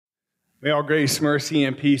May all grace, mercy,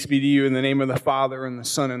 and peace be to you in the name of the Father, and the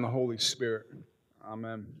Son, and the Holy Spirit.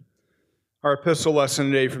 Amen. Our epistle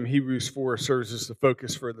lesson today from Hebrews 4 serves as the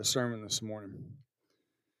focus for the sermon this morning.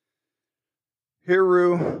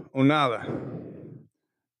 Hiroo Onoda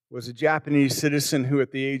was a Japanese citizen who,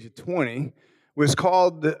 at the age of 20, was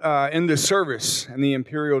called into service in the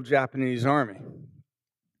Imperial Japanese Army.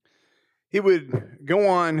 He would go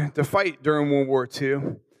on to fight during World War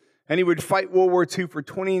II, and he would fight World War II for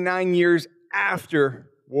 29 years after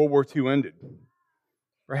World War II ended.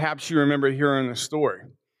 Perhaps you remember hearing the story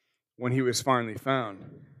when he was finally found.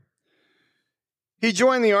 He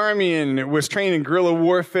joined the Army and was trained in guerrilla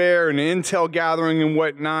warfare and intel gathering and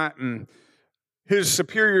whatnot, and his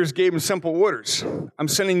superiors gave him simple orders. I'm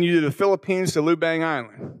sending you to the Philippines, to Lubang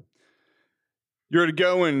Island. You're to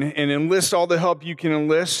go and enlist all the help you can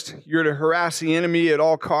enlist. You're to harass the enemy at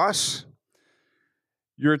all costs.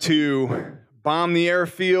 You're to bomb the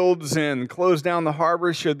airfields and close down the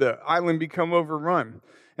harbor should the island become overrun.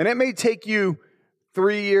 And it may take you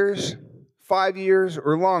 3 years, 5 years,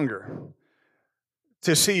 or longer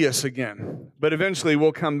to see us again. But eventually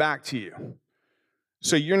we'll come back to you.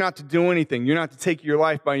 So you're not to do anything. You're not to take your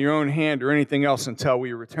life by your own hand or anything else until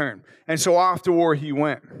we return. And so off to war he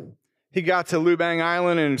went. He got to Lubang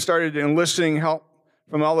Island and started enlisting help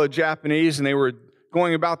from all the Japanese, and they were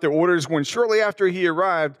going about their orders when shortly after he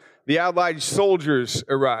arrived, the Allied soldiers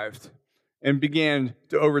arrived and began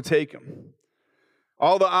to overtake him.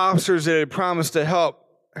 All the officers that had promised to help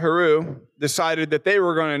Hiroo decided that they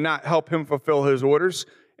were going to not help him fulfill his orders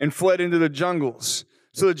and fled into the jungles.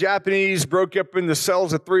 So the Japanese broke up into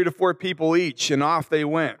cells of 3 to 4 people each, and off they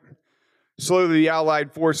went. Slowly the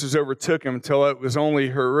Allied forces overtook him until it was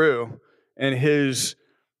only Hiroo and his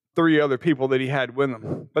 3 other people that he had with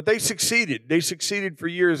him. But they succeeded. They succeeded for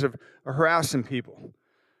years of harassing people.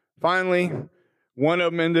 Finally, one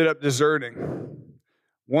of them ended up deserting.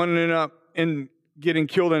 One ended up getting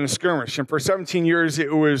killed in a skirmish. And for 17 years,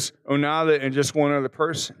 it was Onoda and just one other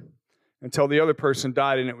person, until the other person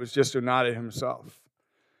died and it was just Onoda himself.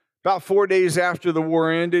 About 4 days after the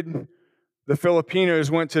war ended, the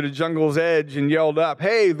Filipinos went to the jungle's edge and yelled up,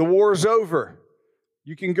 "Hey, the war's over.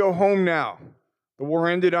 You can go home now." The war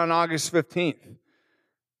ended on August 15th,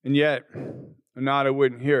 and yet Onoda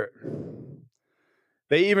wouldn't hear it.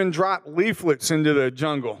 They even dropped leaflets into the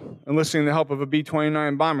jungle, enlisting the help of a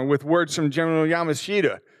B-29 bomber, with words from General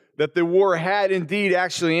Yamashita that the war had indeed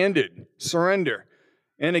actually ended, surrender.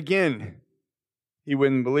 And again, he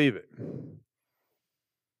wouldn't believe it.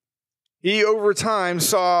 He, over time,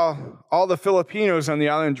 saw all the Filipinos on the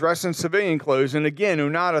island dressed in civilian clothes, and again,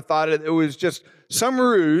 Onoda thought it was just some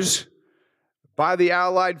ruse by the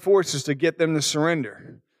Allied forces to get them to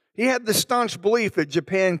surrender. He had the staunch belief that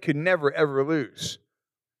Japan could never, ever lose.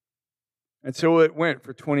 And so it went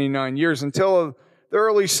for 29 years, until the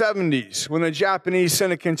early 70s, when the Japanese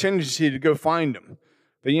sent a contingency to go find him.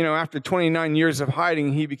 But, after 29 years of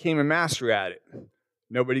hiding, he became a master at it.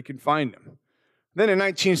 Nobody could find him. Then in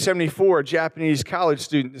 1974, a Japanese college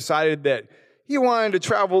student decided that he wanted to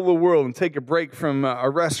travel the world and take a break from a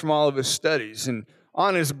rest from all of his studies. And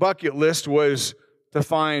on his bucket list was to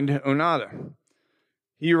find Onoda.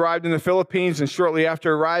 He arrived in the Philippines, and shortly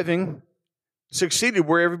after arriving, succeeded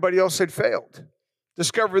where everybody else had failed.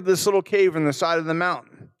 Discovered this little cave in the side of the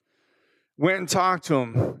mountain. Went and talked to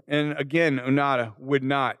him, and again, Onoda would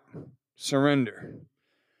not surrender.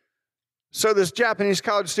 So this Japanese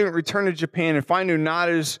college student returned to Japan and found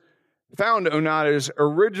Onoda's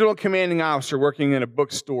original commanding officer working in a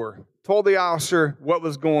bookstore. Told the officer what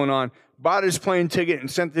was going on, bought his plane ticket, and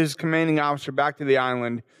sent his commanding officer back to the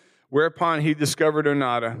island, whereupon he discovered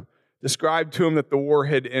Onoda, described to him that the war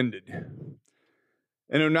had ended.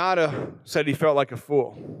 And Onoda said he felt like a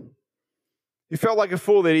fool. He felt like a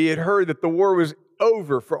fool that he had heard that the war was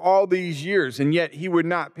over for all these years, and yet he would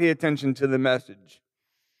not pay attention to the message.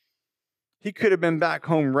 He could have been back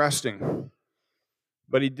home resting,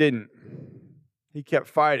 but he didn't. He kept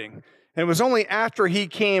fighting. And it was only after he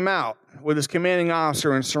came out with his commanding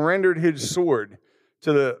officer and surrendered his sword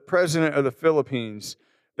to the president of the Philippines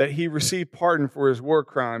that he received pardon for his war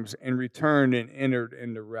crimes and returned and entered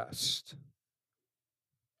into rest.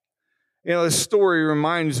 This story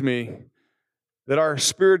reminds me that our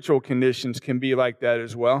spiritual conditions can be like that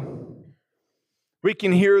as well. We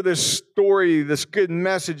can hear this story, this good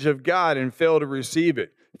message of God, and fail to receive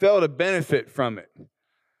it, fail to benefit from it.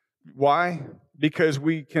 Why? Because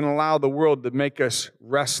we can allow the world to make us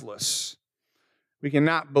restless. We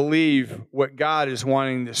cannot believe what God is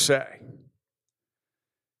wanting to say.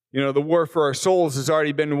 The war for our souls has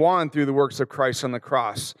already been won through the works of Christ on the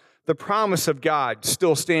cross. The promise of God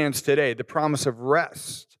still stands today, the promise of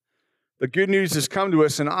rest. The good news has come to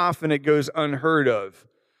us, and often it goes unheard of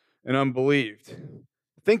and unbelieved.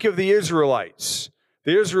 Think of the Israelites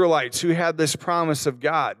who had this promise of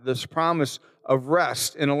God, this promise of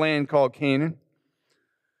rest in a land called Canaan,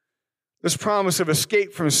 this promise of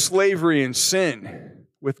escape from slavery and sin,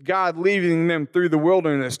 with God leading them through the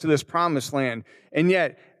wilderness to this promised land. And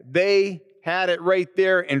yet they had it right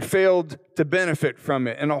there and failed to benefit from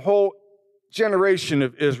it. And a whole generation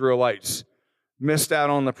of Israelites missed out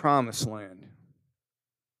on the promised land.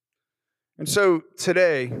 And so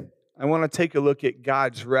today, I want to take a look at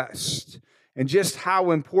God's rest and just how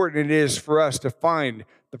important it is for us to find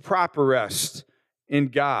the proper rest in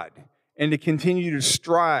God and to continue to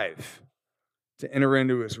strive to enter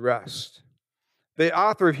into his rest. The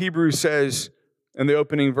author of Hebrews says in the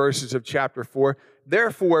opening verses of chapter 4,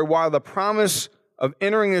 "Therefore, while the promise of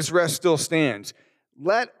entering his rest still stands,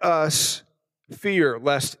 let us fear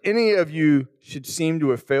lest any of you should seem to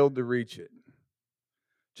have failed to reach it."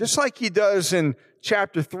 Just like he does in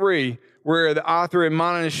chapter 3, where the author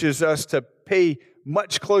admonishes us to pay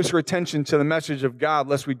much closer attention to the message of God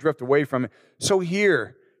lest we drift away from it. So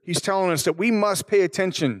here, he's telling us that we must pay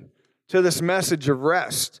attention to this message of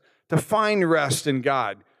rest, to find rest in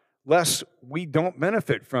God, lest we don't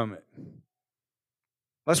benefit from it,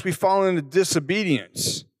 lest we fall into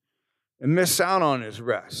disobedience and miss out on his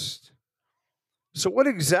rest. So what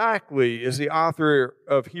exactly is the author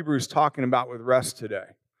of Hebrews talking about with rest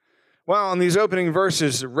today? Well, in these opening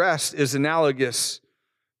verses, his rest is analogous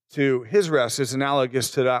to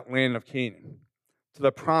that land of Canaan, to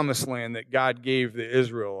the promised land that God gave the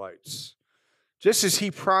Israelites. Just as he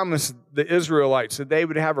promised the Israelites that they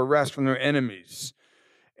would have a rest from their enemies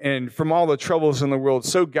and from all the troubles in the world,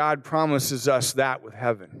 so God promises us that with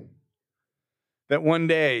heaven. That one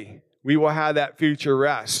day we will have that future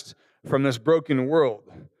rest from this broken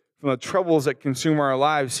world, from the troubles that consume our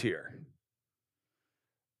lives here.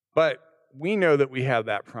 But we know that we have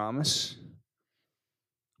that promise.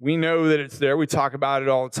 We know that it's there. We talk about it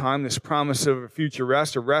all the time, this promise of a future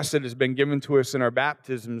rest, a rest that has been given to us in our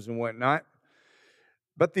baptisms and whatnot.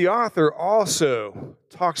 But the author also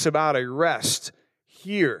talks about a rest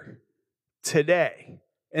here, today,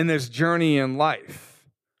 in this journey in life.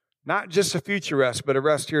 Not just a future rest, but a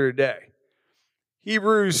rest here today.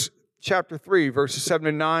 Hebrews chapter 3, verses 7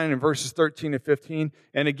 to 9 and verses 13 to 15.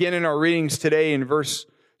 And again in our readings today in verse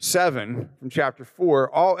 7 from chapter 4,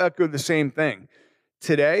 all echo the same thing.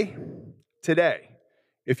 Today,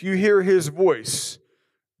 if you hear his voice,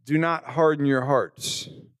 do not harden your hearts.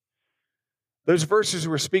 Those verses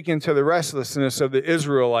were speaking to the restlessness of the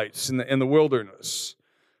Israelites in the wilderness,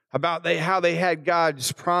 about how they had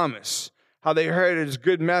God's promise, how they heard his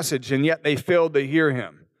good message, and yet they failed to hear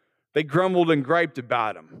him. They grumbled and griped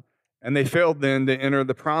about him, and they failed then to enter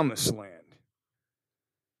the promised land.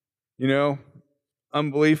 You know,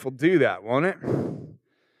 unbelief will do that, won't it?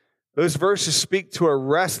 Those verses speak to a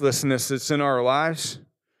restlessness that's in our lives,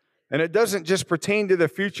 and it doesn't just pertain to the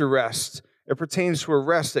future rest. It pertains to a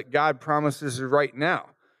rest that God promises right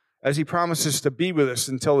now, as he promises to be with us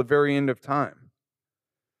until the very end of time.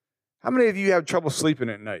 How many of you have trouble sleeping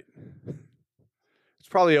at night? It's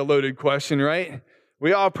probably a loaded question, right?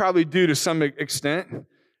 We all probably do to some extent.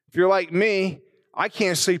 If you're like me, I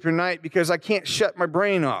can't sleep at night because I can't shut my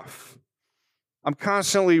brain off. I'm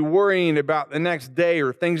constantly worrying about the next day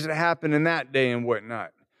or things that happen in that day and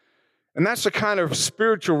whatnot. And that's the kind of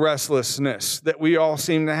spiritual restlessness that we all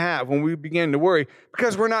seem to have when we begin to worry,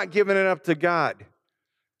 because we're not giving it up to God.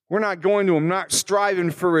 We're not going to him, not striving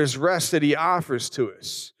for his rest that he offers to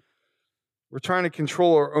us. We're trying to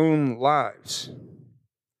control our own lives.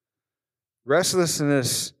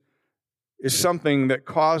 Restlessness is something that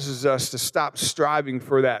causes us to stop striving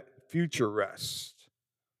for that future rest.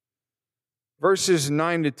 Verses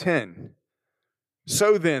 9 to 10.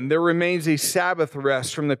 So then, there remains a Sabbath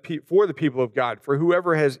rest for the people of God. For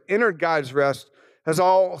whoever has entered God's rest has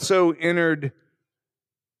also entered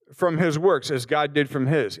from his works, as God did from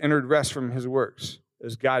his. Entered rest from his works,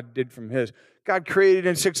 as God did from his. God created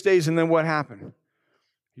in 6 days, and then what happened?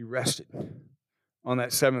 He rested on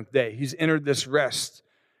that seventh day. He's entered this rest.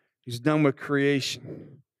 He's done with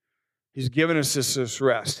creation. He's given us this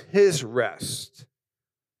rest, his rest.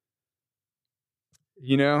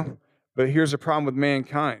 You know? But here's the problem with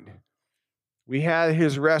mankind. We had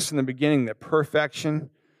his rest in the beginning, the perfection.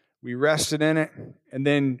 We rested in it, and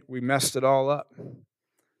then we messed it all up.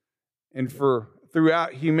 And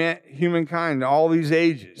throughout humankind, all these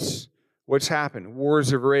ages, what's happened?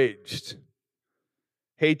 Wars have raged.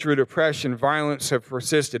 Hatred, oppression, violence have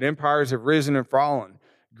persisted. Empires have risen and fallen.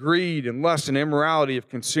 Greed and lust and immorality have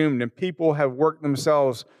consumed, and people have worked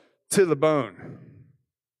themselves to the bone.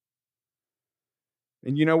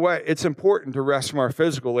 And you know what? It's important to rest from our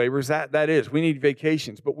physical labors. That is. We need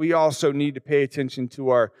vacations. But we also need to pay attention to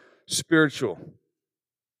our spiritual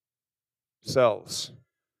selves.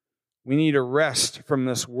 We need a rest from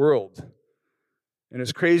this world. And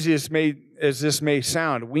as crazy as this may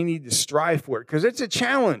sound, we need to strive for it because it's a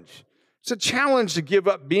challenge. It's a challenge to give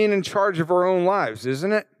up being in charge of our own lives,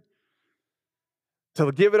 isn't it?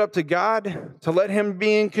 To give it up to God, to let Him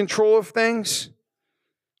be in control of things.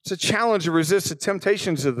 It's a challenge to resist the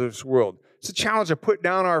temptations of this world. It's a challenge to put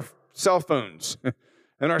down our cell phones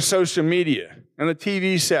and our social media and the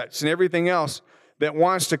TV sets and everything else that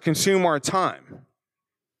wants to consume our time.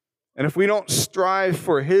 And if we don't strive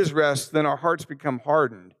for His rest, then our hearts become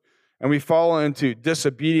hardened and we fall into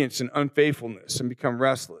disobedience and unfaithfulness and become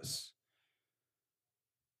restless.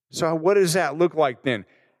 So what does that look like then?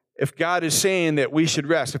 If God is saying that we should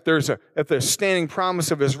rest, if the standing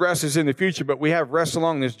promise of His rest is in the future, but we have rest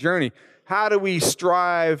along this journey, how do we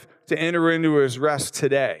strive to enter into His rest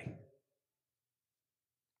today?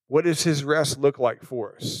 What does His rest look like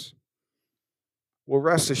for us? Well,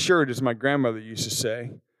 rest assured, as my grandmother used to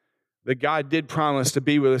say, that God did promise to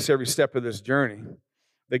be with us every step of this journey,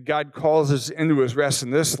 that God calls us into His rest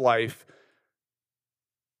in this life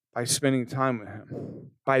by spending time with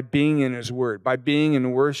Him, by being in His Word, by being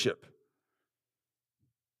in worship.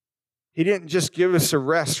 He didn't just give us a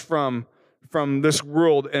rest from this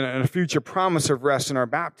world and a future promise of rest in our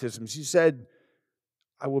baptisms. He said,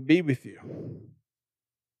 I will be with you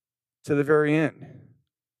to the very end.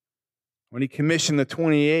 When He commissioned the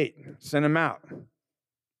 28, sent them out.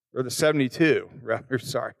 Or the 72, rather,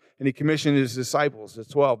 sorry. And He commissioned His disciples, the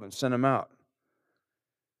 12, and sent them out.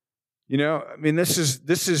 You know, I mean, this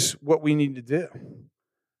is what we need to do.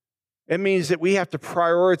 It means that we have to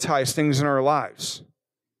prioritize things in our lives.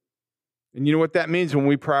 And you know what that means when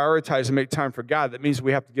we prioritize and make time for God? That means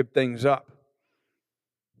we have to give things up.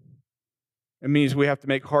 It means we have to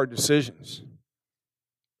make hard decisions.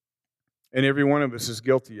 And every one of us is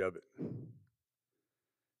guilty of it.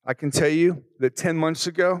 I can tell you that 10 months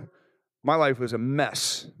ago, my life was a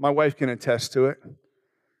mess. My wife can attest to it.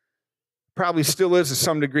 Probably still is to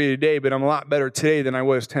some degree today, but I'm a lot better today than I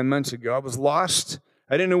was 10 months ago. I was lost.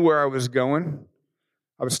 I didn't know where I was going.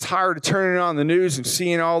 I was tired of turning on the news and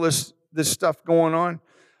seeing all this stuff going on.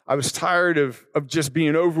 I was tired of just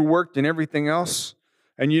being overworked and everything else.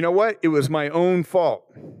 And you know what? It was my own fault.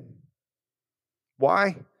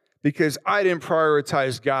 Why? Because I didn't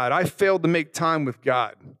prioritize God. I failed to make time with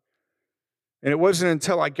God. And it wasn't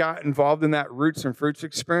until I got involved in that Roots and Fruits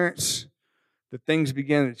experience that things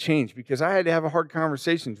began to change, because I had to have hard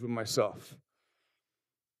conversations with myself.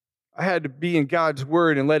 I had to be in God's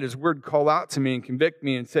Word and let His Word call out to me and convict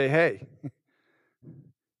me and say, hey,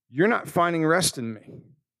 you're not finding rest in me.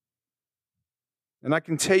 And I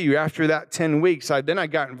can tell you, after that 10 weeks, then I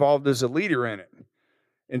got involved as a leader in it.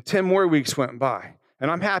 And 10 more weeks went by. And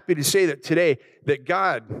I'm happy to say that today, that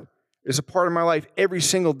God is a part of my life every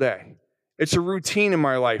single day. It's a routine in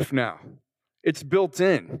my life now. It's built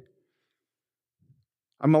in.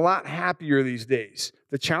 I'm a lot happier these days.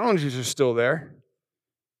 The challenges are still there.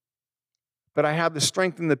 But I have the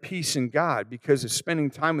strength and the peace in God because of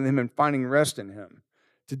spending time with Him and finding rest in Him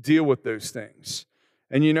to deal with those things.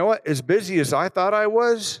 And you know what? As busy as I thought I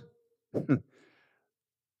was,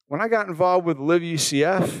 when I got involved with Live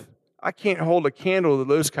UCF, I can't hold a candle to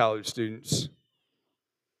those college students.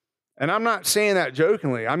 And I'm not saying that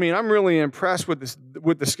jokingly. I mean, I'm really impressed with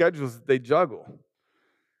the schedules that they juggle.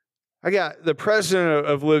 I got the president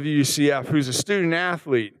of Live UCF, who's a student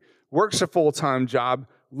athlete, works a full-time job,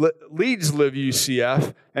 leads Live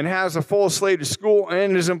UCF, and has a full slate of school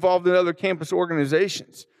and is involved in other campus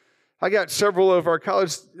organizations. I got several of our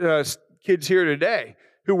college kids here today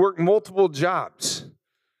who work multiple jobs,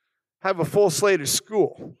 have a full slate of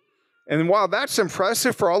school. And while that's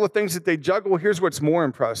impressive for all the things that they juggle, here's what's more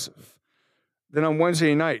impressive. Then on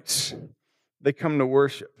Wednesday nights, they come to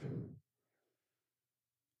worship.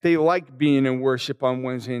 They like being in worship on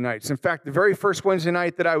Wednesday nights. In fact, the very first Wednesday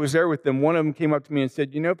night that I was there with them, one of them came up to me and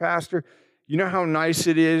said, you know, Pastor, you know how nice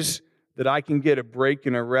it is that I can get a break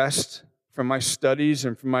and a rest from my studies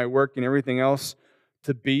and from my work and everything else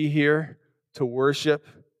to be here, to worship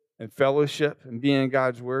and fellowship and be in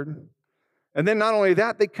God's Word? And then not only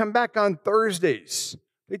that, they come back on Thursdays.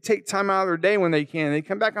 They take time out of their day when they can. They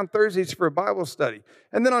come back on Thursdays for a Bible study.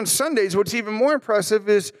 And then on Sundays, what's even more impressive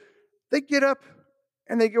is they get up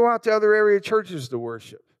and they go out to other area churches to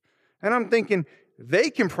worship. And I'm thinking, they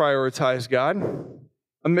can prioritize God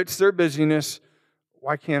amidst their busyness.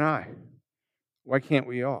 Why can't I? Why can't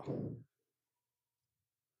we all?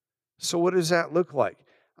 So what does that look like?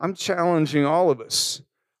 I'm challenging all of us.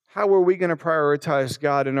 How are we going to prioritize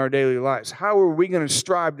God in our daily lives? How are we going to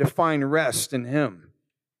strive to find rest in Him?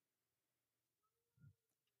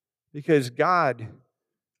 Because God,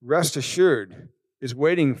 rest assured, is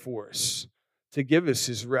waiting for us to give us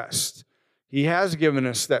His rest. He has given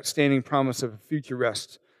us that standing promise of a future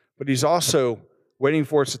rest, but He's also waiting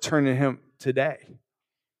for us to turn to Him today,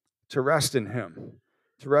 to rest in Him,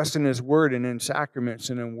 to rest in His Word and in sacraments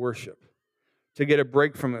and in worship, to get a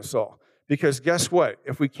break from us all. Because guess what?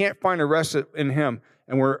 If we can't find a rest in Him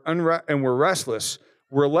and we're restless,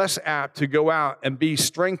 we're less apt to go out and be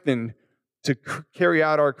strengthened to carry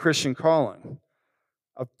out our Christian calling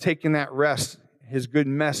of taking that rest, His good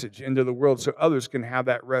message, into the world so others can have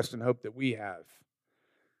that rest and hope that we have.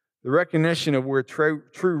 The recognition of where true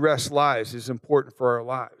rest lies is important for our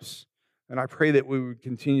lives. And I pray that we would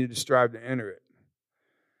continue to strive to enter it.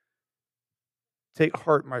 Take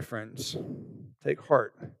heart, my friends. Take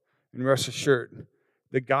heart and rest assured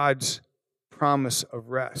that God's promise of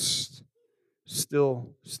rest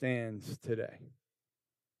still stands today.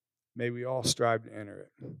 May we all strive to enter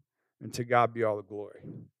it. And to God be all the glory.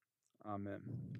 Amen.